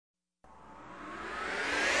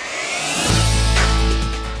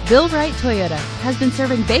Bill Wright Toyota has been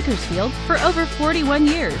serving Bakersfield for over 41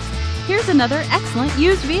 years. Here's another excellent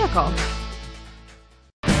used vehicle.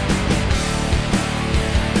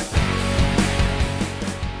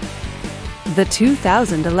 The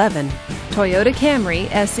 2011 Toyota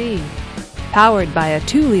Camry SE, powered by a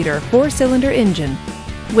 2-liter 4-cylinder engine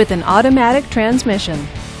with an automatic transmission.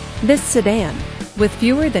 This sedan, with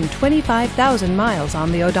fewer than 25,000 miles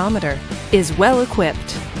on the odometer, is well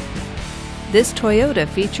equipped. This Toyota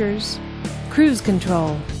features cruise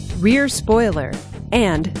control, rear spoiler,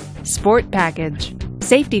 and sport package.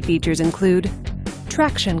 Safety features include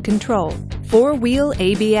traction control, 4-wheel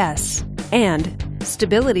ABS, and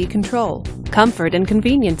stability control. Comfort and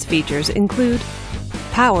convenience features include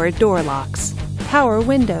power door locks, power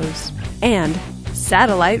windows, and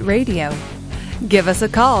satellite radio. Give us a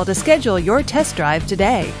call to schedule your test drive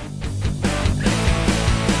today.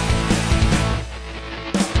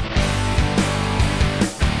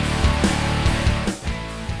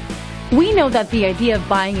 We know that the idea of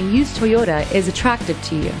buying a used Toyota is attractive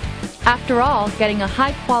to you. After all, getting a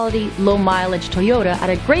high-quality, low-mileage Toyota at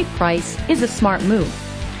a great price is a smart move.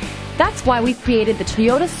 That's why we've created the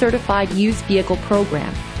Toyota Certified Used Vehicle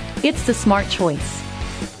Program. It's the smart choice.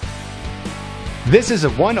 This is a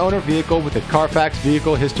one-owner vehicle with a Carfax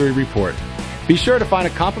Vehicle History Report. Be sure to find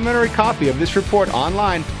a complimentary copy of this report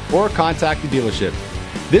online or contact the dealership.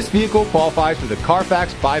 This vehicle qualifies for the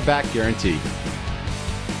Carfax Buyback Guarantee.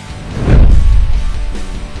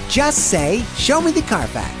 Just say, "Show me the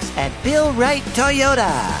Carfax" at Bill Wright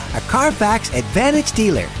Toyota, a Carfax Advantage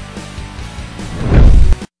dealer.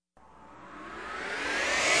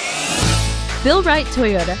 Bill Wright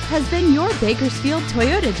Toyota has been your Bakersfield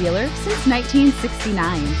Toyota dealer since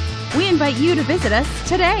 1969. We invite you to visit us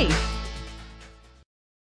today.